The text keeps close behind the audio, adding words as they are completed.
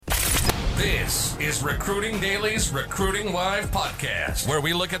This is Recruiting Daily's Recruiting Live podcast, where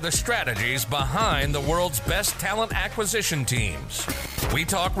we look at the strategies behind the world's best talent acquisition teams. We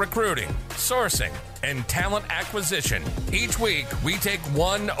talk recruiting, sourcing, and talent acquisition. Each week, we take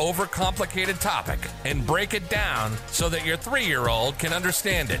one overcomplicated topic and break it down so that your 3-year-old can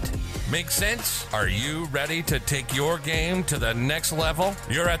understand it. Make sense? Are you ready to take your game to the next level?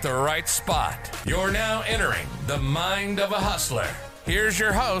 You're at the right spot. You're now entering the mind of a hustler. Here's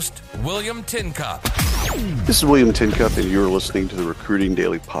your host, William Tincup. This is William Tincup, and you're listening to the Recruiting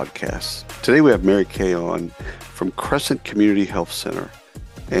Daily podcast. Today we have Mary Kay on from Crescent Community Health Center.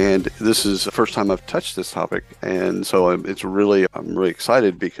 And this is the first time I've touched this topic. And so I'm really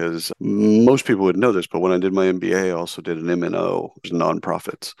excited because most people would know this, but when I did my MBA, I also did an M&O, which is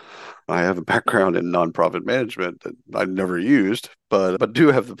nonprofits. I have a background in nonprofit management that I never used, but do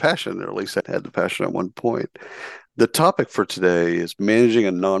have the passion, or at least I had the passion at one point. The topic for today is managing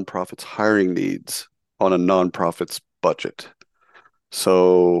a nonprofit's hiring needs on a nonprofit's budget.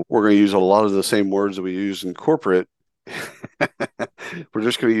 So we're going to use a lot of the same words that we use in corporate. We're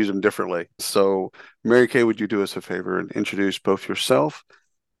just going to use them differently. So Mary Kay, would you do us a favor and introduce both yourself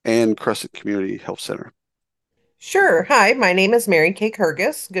and Crescent Community Health Center? Sure. Hi, my name is Mary Kay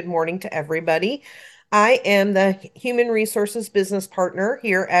Kirgis. Good morning to everybody. I am the Human Resources Business Partner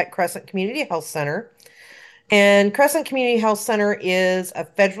here at Crescent Community Health Center. And Crescent Community Health Center is a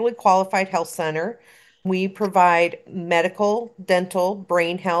federally qualified health center. We provide medical, dental,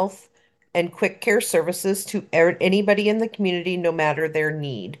 brain health, and quick care services to anybody in the community, no matter their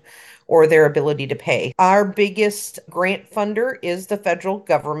need or their ability to pay. Our biggest grant funder is the federal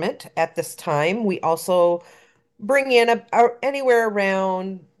government at this time. We also bring in anywhere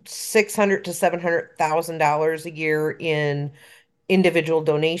around $600,000 to $700,000 a year in individual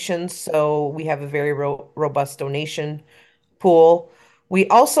donations. So we have a very robust donation pool. We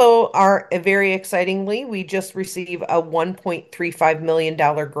also are very excitingly, we just received a $1.35 million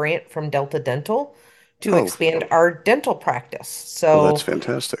grant from Delta Dental to Oh, expand our dental practice. well, that's So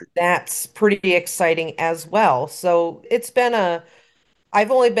fantastic. that's pretty exciting as well. So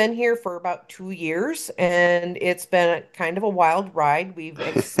I've only been here for about 2 years, and it's been kind of a wild ride. We've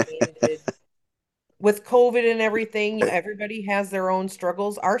expanded with COVID and everything. Everybody has their own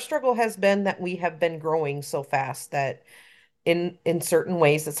struggles. Our struggle has been that we have been growing so fast that in certain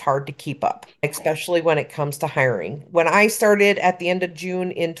ways it's hard to keep up, especially when it comes to hiring. When I started at the end of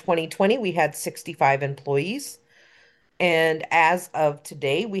June in 2020, we had 65 employees, and as of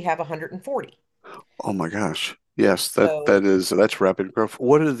today, we have 140. Oh my gosh. Yes, So that's rapid growth.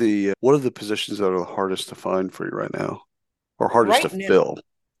 What are the positions that are the hardest to find for you right now, or hardest to right now, fill,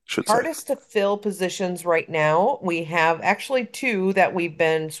 should say? hardest to fill positions right now, we have actually two that we've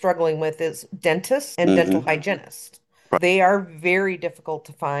been struggling with is dentists and dental Mm-hmm. hygienists. Right. They are very difficult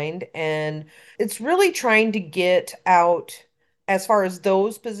to find, and it's really trying to get out as far as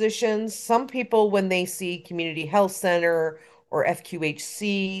those positions. Some people, when they see community health center or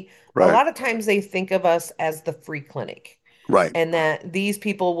FQHC, a Right. lot of times they think of us as the free clinic Right. and that these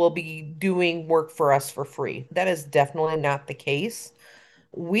people will be doing work for us for free. That is definitely not the case.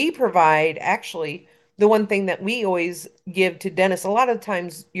 We provide actually the one thing that we always give to dentists. A lot of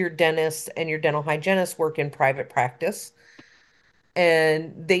times your dentists and your dental hygienists work in private practice,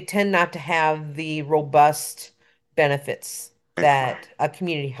 and they tend not to have the robust benefits Right. that a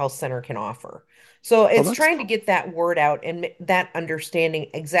community health center can offer. So Well, it's that's trying to get that word out and that understanding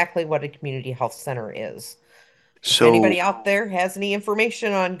exactly what a community health center is. If so. anybody out there has any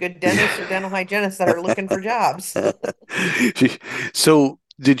information on good dentists or dental hygienists that are looking for jobs. So,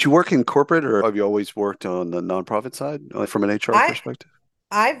 did you work in corporate, or have you always worked on the nonprofit side, like from an HR I perspective?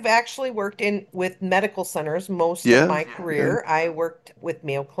 I've actually worked in with medical centers most of Yeah, my yeah. career. I worked with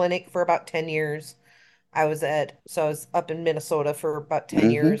Mayo Clinic for about 10 years. So I was up in Minnesota for about 10 Mm-hmm.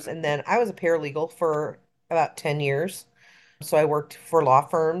 years, and then I was a paralegal for about 10 years. So I worked for law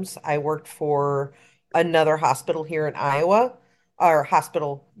firms. I worked for another hospital here in Iowa, our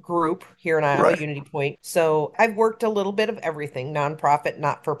hospital group here in Iowa, Right. Unity Point. So I've worked a little bit of everything, nonprofit,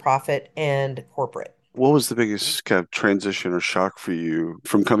 not-for-profit, and corporate. What was the biggest kind of transition or shock for you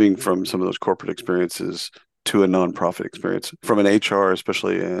from coming from some of those corporate experiences to a nonprofit experience, from an HR,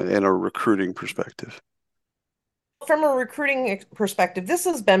 especially, and a recruiting perspective? From a recruiting perspective, this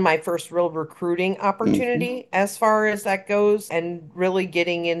has been my first real recruiting Mm-hmm. opportunity as far as that goes, and really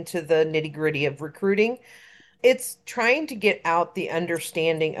getting into the nitty-gritty of recruiting. It's trying to get out the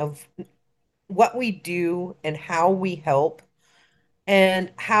understanding of what we do and how we help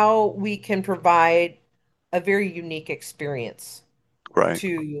and how we can provide a very unique experience Right.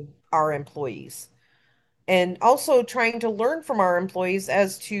 to our employees. and also trying to learn from our employees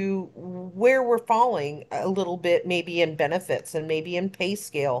as to where we're falling a little bit, maybe in benefits and maybe in pay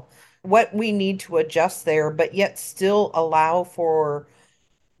scale, what we need to adjust there, but yet still allow for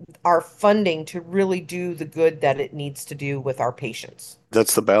our funding to really do the good that it needs to do with our patients.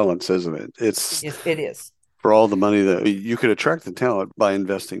 That's the balance, isn't it? It's It is. for all the money that you could attract the talent by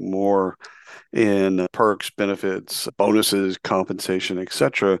investing more in perks, benefits, bonuses, compensation,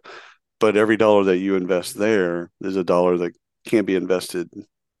 etc. But every dollar that you invest there is a dollar that can't be invested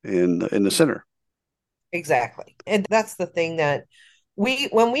in the center. Exactly. And that's the thing that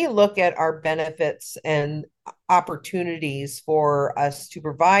when we look at our benefits and opportunities for us to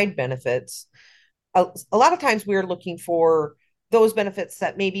provide benefits, a lot of times we're looking for those benefits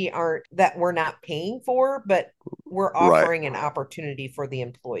that maybe aren't that we're not paying for, but we're Right, offering an opportunity for the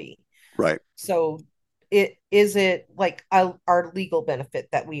employee. right. So it like our legal benefit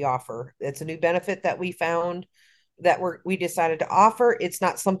that we offer. It's a new benefit that we found that we decided to offer. It's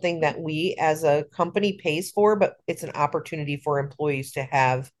not something that we as a company pays for, but it's an opportunity for employees to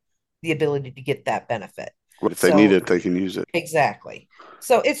have the ability to get that benefit. If they need So it, they can use it. exactly.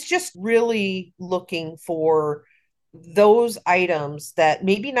 So it's just really looking for those items that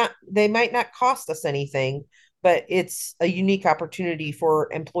maybe not, they might not cost us anything, but it's a unique opportunity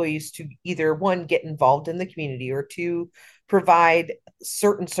for employees to either one, get involved in the community, or two, provide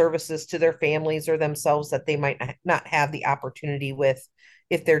certain services to their families or themselves that they might not have the opportunity with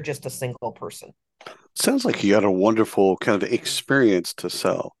if they're just a single person. Sounds like you got a wonderful kind of experience to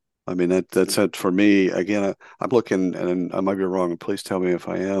sell. I mean, that's it for me. Again, I'm looking, and I might be wrong, and please tell me if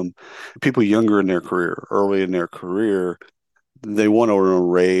I am. People younger in their career, early in their career, they want an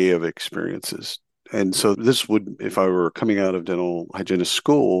array of experiences. And so this would, if I were coming out of dental hygienist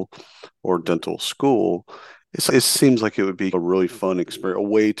school or dental school, it seems like it would be a really fun experience, a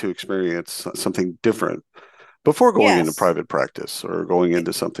way to experience something different before going into Yes, private practice or going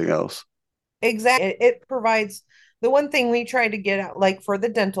into something else. exactly. It provides the one thing we try to get out, like for the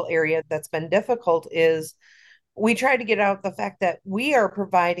dental area that's been difficult, is we try to get out the fact that we are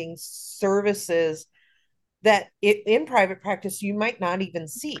providing services that in private practice you might not even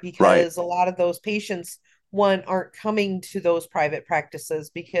see, Right. because a lot of those patients, one, aren't coming to those private practices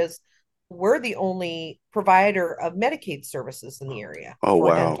because we're the only provider of Medicaid services in the area Oh, for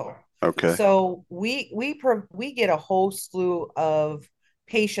wow. dental. Okay. So we get a whole slew of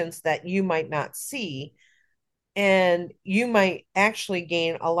patients that you might not see, and you might actually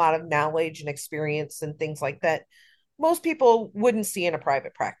gain a lot of knowledge and experience and things like that most people wouldn't see in a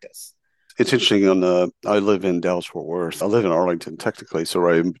private practice. It's interesting I live in Dallas Fort Worth. I live in Arlington technically, so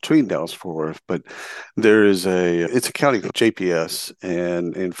right in between Dallas Fort Worth, but it's a county called JPS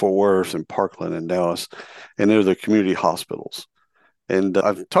and in Fort Worth and Parkland and Dallas, and they're the community hospitals. And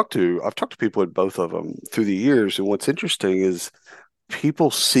I've talked to people at both of them through the years, and what's interesting is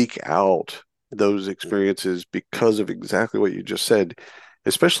people seek out those experiences because of exactly what you just said,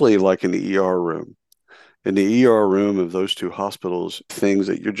 especially like in the ER room. In the ER room of those two hospitals, things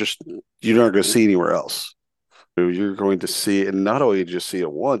that you're not going to see anywhere else. You're going to see it, and not only just see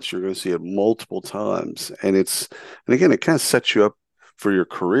it once, you're going to see it multiple times. And again, it kind of sets you up for your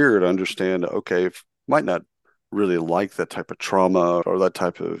career to understand, okay, if might not really like that type of trauma or that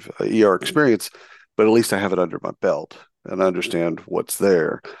type of ER experience, but at least I have it under my belt and I understand what's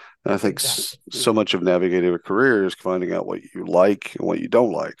there. And I think Exactly. so much of navigating a career is finding out what you like and what you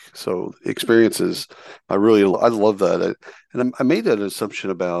don't like. So experiences, I love that. And I made that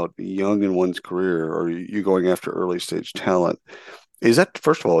assumption about young in one's career or you going after early stage talent. Is that,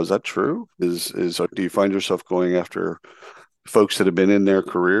 first of all, is that true? Do you find yourself going after folks that have been in their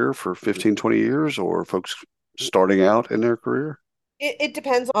career for 15, 20 years or folks starting out in their career? It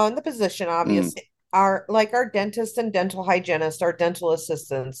depends on the position, Mm, obviously. Our dentists and dental hygienists, our dental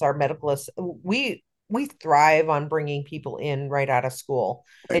assistants, our we thrive on bringing people in right out of school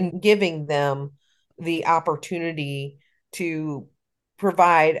right. and giving them the opportunity to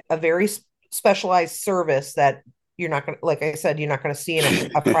provide a very specialized service that you're not going to, like I said, you're not going to see in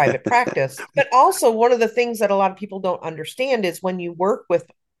a private practice. But also, one of the things that a lot of people don't understand is when you work with,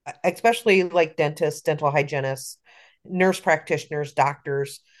 especially like dentists, dental hygienists, nurse practitioners,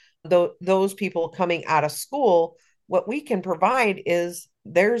 doctors, those people coming out of school, what we can provide is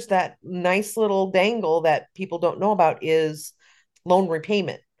there's that nice little dangle that people don't know about is loan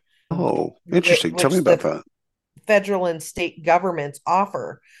repayment, Oh, interesting. Tell me which about the that. federal and state governments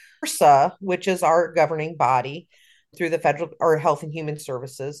offer. HRSA, which is our governing body through the federal or Health and Human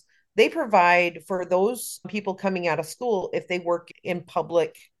Services, they provide for those people coming out of school, if they work in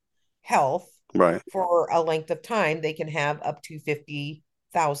public health Right. for a length of time, they can have up to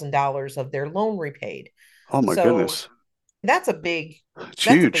 $50,000 of their loan repaid. Oh my So goodness. that's a big It's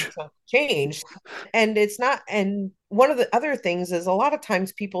that's a huge. big chunk of change. And it's not, and one of the other things is a lot of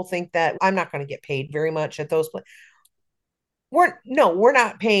times people think that I'm not going to get paid very much at those places. We're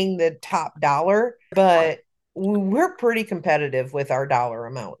not paying the top dollar, but we're pretty competitive with our dollar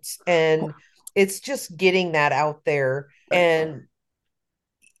amounts. And it's just getting that out there and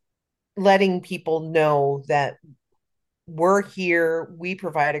letting people know that we're here. We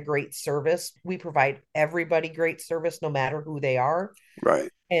provide a great service. We provide everybody great service, no matter who they are.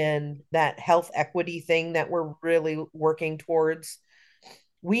 Right. And that health equity thing that we're really working towards.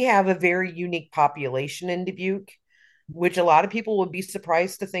 We have a very unique population in Dubuque, which a lot of people would be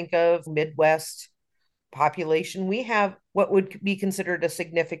surprised to think of Midwest population. We have what would be considered a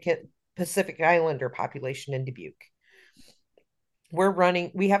significant Pacific Islander population in Dubuque.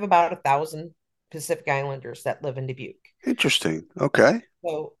 We have about 1,000 Pacific Islanders that live in Dubuque. Interesting. Okay.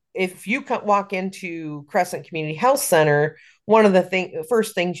 So if you walk into Crescent Community Health Center, one of the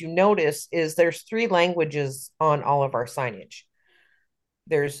first things you notice is there's three languages on all of our signage.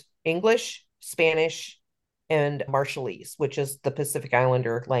 There's English, Spanish, and Marshallese, which is the Pacific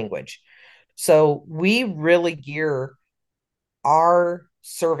Islander language. So we really gear our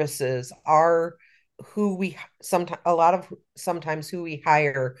services, our who we sometimes a lot of sometimes who we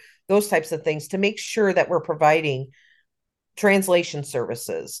hire, those types of things to make sure that we're providing translation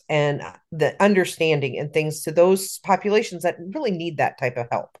services and the understanding and things to those populations that really need that type of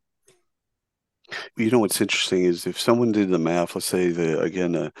help. You know what's interesting is if someone did the math, let's say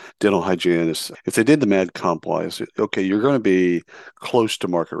again a dental hygienist, if they did the math comp wise, okay, you're going to be close to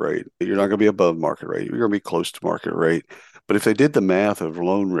market rate. You're not going to be above market rate. You're going to be close to market rate. But if they did the math of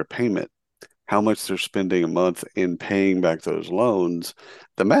loan repayment, how much they're spending a month in paying back those loans,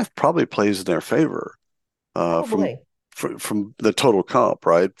 the math probably plays in their favor uh, from Probably. from the total comp,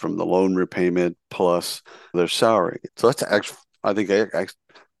 right? From the loan repayment plus their salary. So that's actually, I think,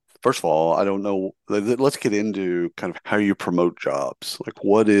 first of all, I don't know. Let's get into kind of how you promote jobs. Like,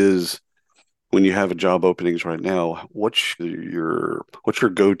 what is when you have a job openings right now? What's your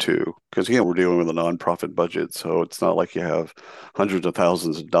go-to? Because again, we're dealing with a nonprofit budget, so it's not like you have hundreds of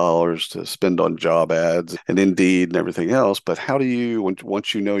thousands of dollars to spend on job ads and Indeed and everything else. But how do you,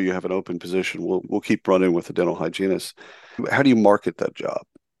 once you know you have an open position, we'll keep running with the dental hygienist. How do you market that job?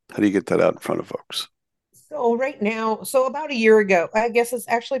 How do you get that out in front of folks? So right now, so about a year ago, I guess it's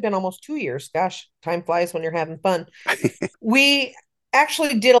actually been almost 2 years. Gosh, time flies when you're having fun. We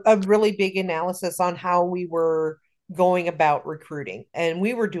actually did a really big analysis on how we were going about recruiting. And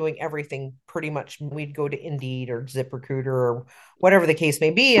we were doing everything pretty much. We'd go to Indeed or ZipRecruiter or whatever the case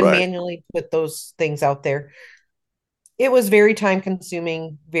may be and Right, manually put those things out there. It was very time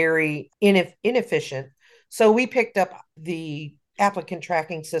consuming, very inefficient. So we picked up the applicant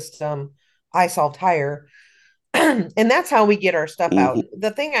tracking system, I Solved Hire, and that's how we get our stuff hmm out.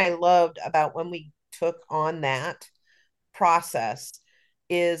 The thing I loved about when we took on that process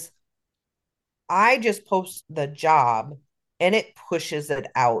is I just post the job and it pushes it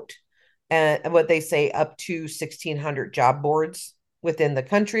out. And what they say up to 1,600 job boards within the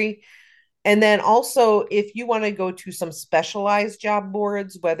country. And then also, if you want to go to some specialized job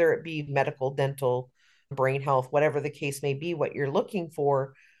boards, whether it be medical, dental, brain health, whatever the case may be, what you're looking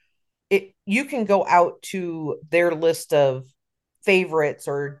for, it you can go out to their list of favorites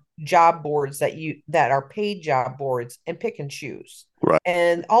or job boards that are paid job boards and pick and choose. right,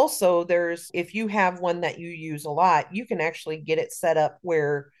 And also there's if you have one that you use a lot, you can actually get it set up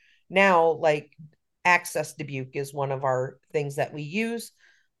where now like Access Dubuque is one of our things that we use.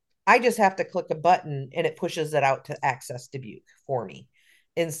 I just have to click a button and it pushes it out to Access Dubuque for me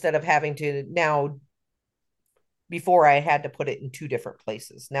instead of having to now before I had to put it in two different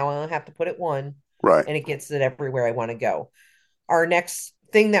places. Now I only have to put it one right. and it gets it everywhere I want to go. Our next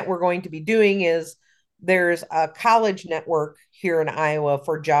thing that we're going to be doing is there's a college network here in Iowa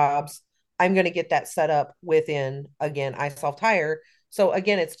for jobs. I'm going to get that set up within, again, I Solved Hire. So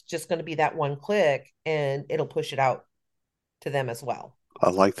again, it's just going to be that one click and it'll push it out to them as well. I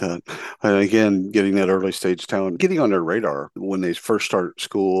like that. And again, getting that early stage talent, getting on their radar when they first start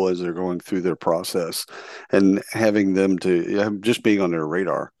school as they're going through their process and having them to just being on their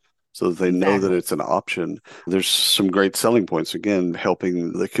radar so that they know that Exactly. it's an option. There's some great selling points. Again,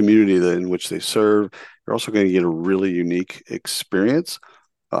 helping the community in which they serve. You're also going to get a really unique experience.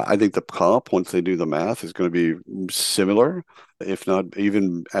 I think the comp, once they do the math, is going to be similar, if not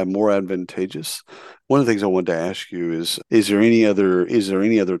even more advantageous. One of the things I wanted to ask you is there any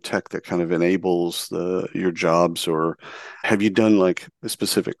other tech that kind of enables your jobs, or have you done like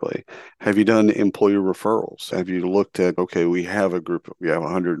specifically, have you done employer referrals? Have you looked at, okay, we have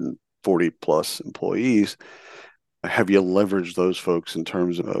 100 40 plus employees. Have you leveraged those folks in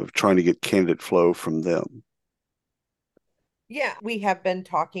terms of trying to get candidate flow from them? Yeah, we have been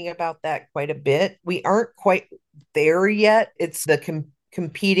talking about that quite a bit. We aren't quite there yet. It's the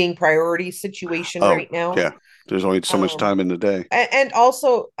competing priority situation Oh, right now. yeah. There's only so much Um, time in the day. and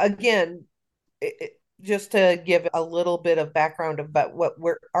also, again, just to give a little bit of background about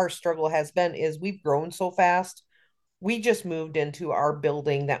what our struggle has been is we've grown so fast. We just moved into our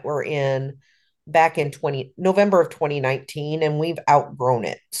building that we're in back in 20 November of 2019, and we've outgrown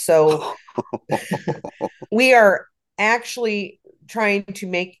it. So we are actually trying to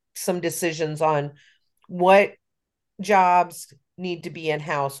make some decisions on what jobs need to be in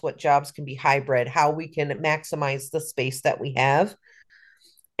house, what jobs can be hybrid, how we can maximize the space that we have,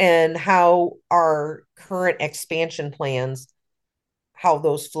 and how our current expansion plans, how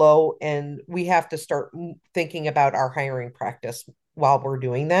those flow. And we have to start thinking about our hiring practice while we're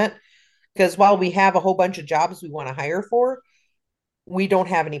doing that. Because while we have a whole bunch of jobs we want to hire for, we don't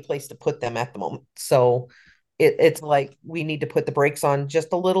have any place to put them at the moment. So it's like we need to put the brakes on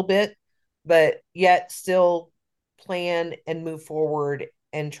just a little bit, but yet still plan and move forward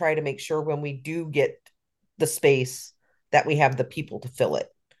and try to make sure when we do get the space that we have the people to fill it.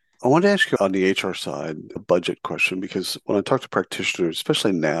 I want to ask you on the HR side, a budget question, because when I talk to practitioners,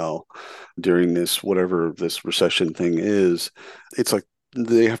 especially now during this, whatever this recession thing is, it's like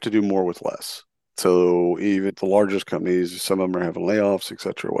they have to do more with less. So even the largest companies, some of them are having layoffs, et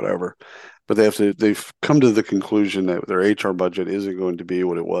cetera, whatever. But they've come to the conclusion that their HR budget isn't going to be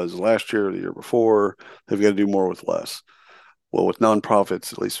what it was last year or the year before. They've got to do more with less. Well, with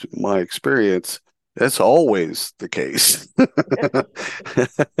nonprofits, at least in my experience, that's always the case.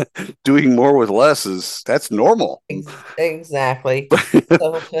 Doing more with less that's normal. Exactly.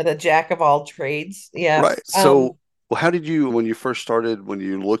 So the jack of all trades. Yeah. Right. So, well, how did you, when you first started, when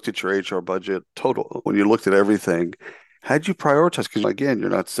you looked at your HR budget total, when you looked at everything, how did you prioritize? Because again, you're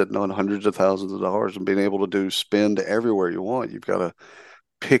not sitting on hundreds of thousands of dollars and being able to spend everywhere you want. You've got to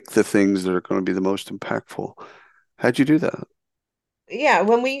pick the things that are going to be the most impactful. How'd you do that? Yeah,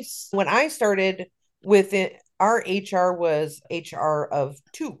 when I started with it, our HR was HR of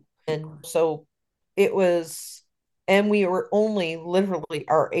two. And so it was, and we were only literally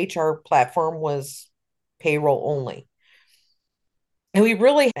our HR platform was payroll only. And we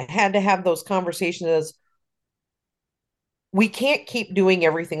really had to have those conversations as we can't keep doing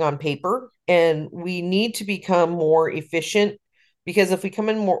everything on paper, and we need to become more efficient, because if we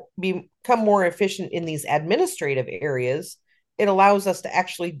become more efficient in these administrative areas, it allows us to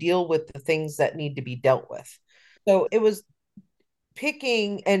actually deal with the things that need to be dealt with. So it was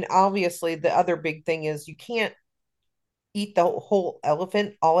picking, and obviously the other big thing is you can't eat the whole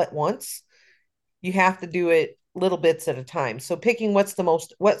elephant all at once. You have to do it little bits at a time. So picking what's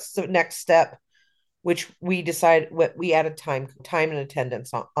the next step, which we decide what we added time and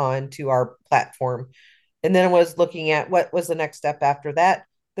attendance on to our platform. And then it was looking at what was the next step after that.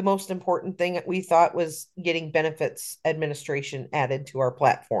 The most important thing that we thought was getting benefits administration added to our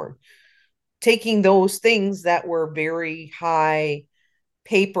platform. Taking those things that were very high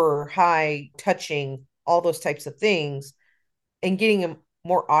paper, high touching, all those types of things, and getting them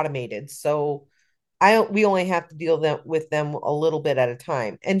more automated. So we only have to with them a little bit at a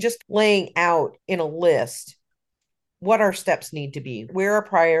time, and just laying out in a list what our steps need to be, where our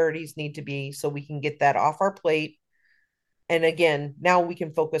priorities need to be, so we can get that off our plate. And again, now we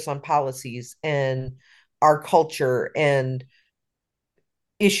can focus on policies and our culture and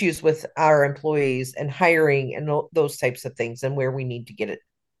issues with our employees and hiring and those types of things, and where we need to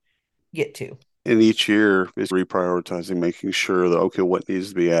get to. And each year is reprioritizing, making sure that, okay, what needs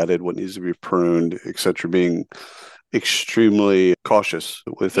to be added, what needs to be pruned, et cetera, being extremely cautious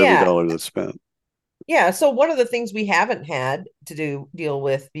with every Yeah. dollar that's spent. Yeah. So one of the things we haven't had to deal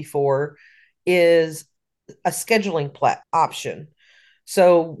with before is a scheduling option.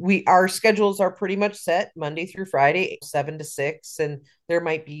 So our schedules are pretty much set Monday through Friday, 7 to 6, and there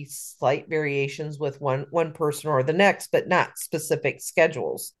might be slight variations with one person or the next, but not specific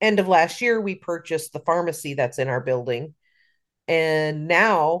schedules. End of last year, we purchased the pharmacy that's in our building, and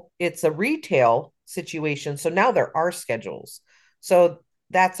now it's a retail situation. So now there are schedules. So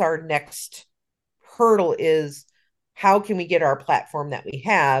that's our next hurdle, is how can we get our platform that we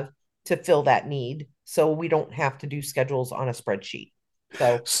have to fill that need, so we don't have to do schedules on a spreadsheet.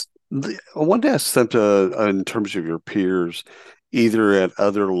 So I wanted to ask them in terms of your peers, either at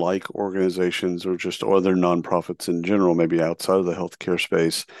other like organizations or just other nonprofits in general, maybe outside of the healthcare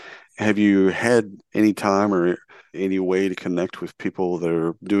space, have you had any time or any way to connect with people that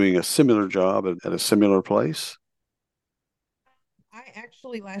are doing a similar job at a similar place? I actually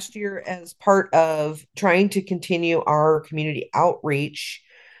Actually, last year, as part of trying to continue our community outreach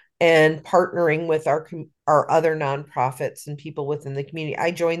and partnering with our other nonprofits and people within the community, I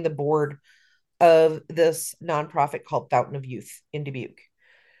joined the board of this nonprofit called Fountain of Youth in Dubuque.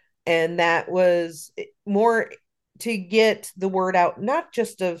 And that was more to get the word out, not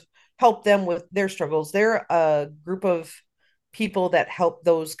just of help them with their struggles. They're a group of people that help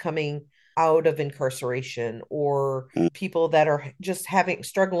those coming out of incarceration or people that are just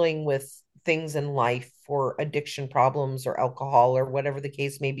struggling with things in life or addiction problems or alcohol or whatever the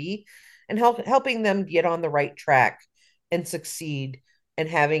case may be, and helping them get on the right track and succeed, and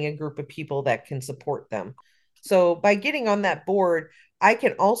having a group of people that can support them. So by getting on that board, I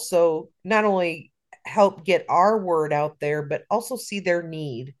can also not only help get our word out there, but also see their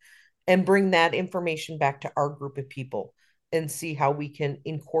need and bring that information back to our group of people and see how we can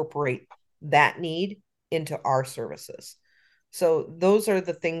incorporate that need into our services. So those are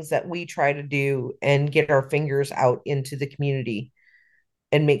the things that we try to do and get our fingers out into the community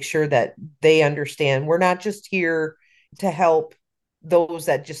and make sure that they understand we're not just here to help those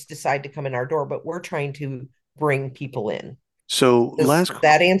that just decide to come in our door, but we're trying to bring people in. So Does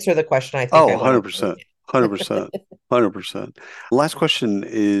that answer the question? I think I went 100%, 100%, 100%. Last question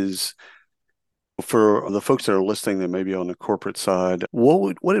is for the folks that are listening that may be on the corporate side,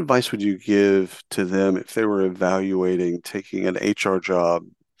 what advice would you give to them if they were evaluating taking an HR job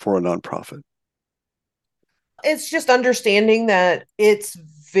for a nonprofit? It's just understanding that it's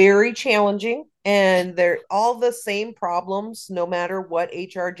very challenging and they're all the same problems, no matter what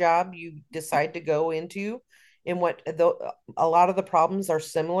HR job you decide to go into, and a lot of the problems are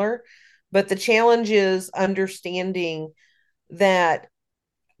similar. But the challenge is understanding that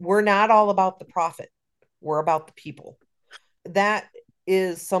we're not all about the profit. We're about the people. That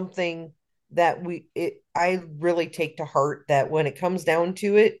is something that I really take to heart, that when it comes down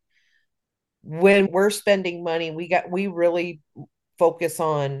to it, when we're spending money, we really focus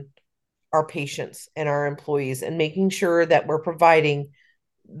on our patients and our employees and making sure that we're providing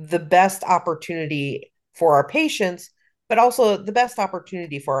the best opportunity for our patients, but also the best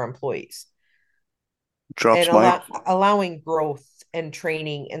opportunity for our employees. Drops and allowing growth and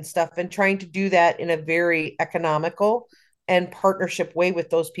training and stuff, and trying to do that in a very economical and partnership way with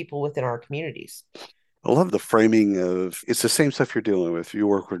those people within our communities. I love the framing of it's the same stuff you're dealing with. You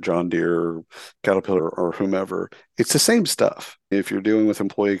work with John Deere or Caterpillar or whomever. It's the same stuff. If you're dealing with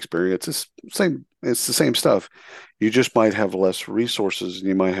employee experience, it's the same stuff. You just might have less resources and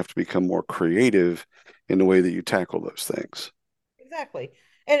you might have to become more creative in the way that you tackle those things. Exactly.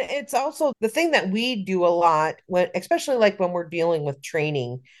 And it's also the thing that we do a lot especially like when we're dealing with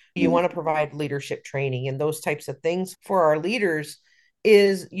training, you want to provide leadership training and those types of things for our leaders,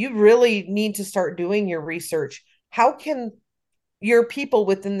 is you really need to start doing your research. How can your people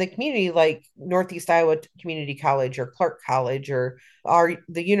within the community, like Northeast Iowa Community College or Clark College or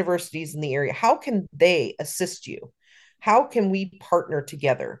the universities in the area, how can they assist you? How can we partner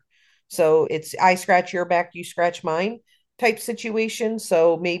together? So it's I scratch your back, you scratch mine type situation.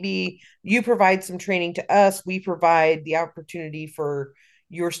 So maybe you provide some training to us. We provide the opportunity for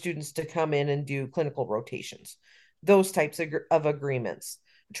your students to come in and do clinical rotations, those types of agreements,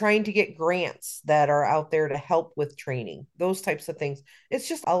 trying to get grants that are out there to help with training, those types of things. It's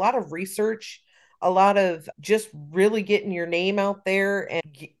just a lot of research, a lot of just really getting your name out there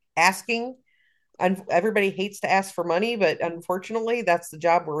and asking. And everybody hates to ask for money, but unfortunately, that's the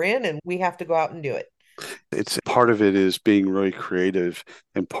job we're in, and we have to go out and do it. It's part of it is being really creative,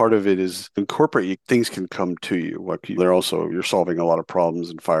 and part of it is incorporate things can come to you. Like you're solving a lot of problems,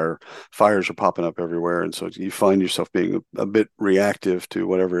 and fires are popping up everywhere, and so you find yourself being a bit reactive to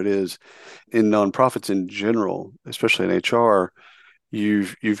whatever it is. In nonprofits in general, especially in HR,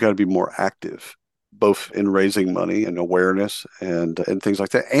 you've got to be more active, both in raising money and awareness and things like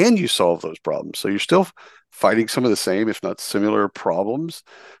that, and you solve those problems. So you're still fighting some of the same, if not similar, problems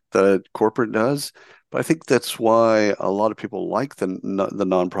that corporate does. But I think that's why a lot of people like the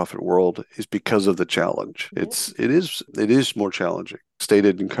nonprofit world, is because of the challenge. Mm-hmm. It is more challenging,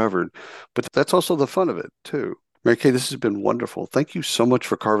 stated and covered, but that's also the fun of it too. Mary Kay, this has been wonderful. Thank you so much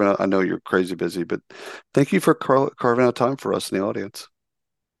for carving out. I know you're crazy busy, but thank you for carving out time for us in the audience.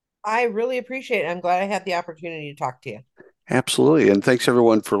 I really appreciate it. I'm glad I had the opportunity to talk to you. Absolutely. And thanks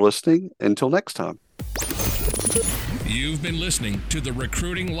everyone for listening. Until next time. You've been listening to the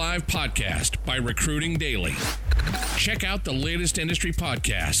Recruiting Live podcast by Recruiting Daily. Check out the latest industry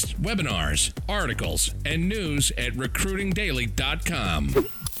podcasts, webinars, articles, and news at recruitingdaily.com.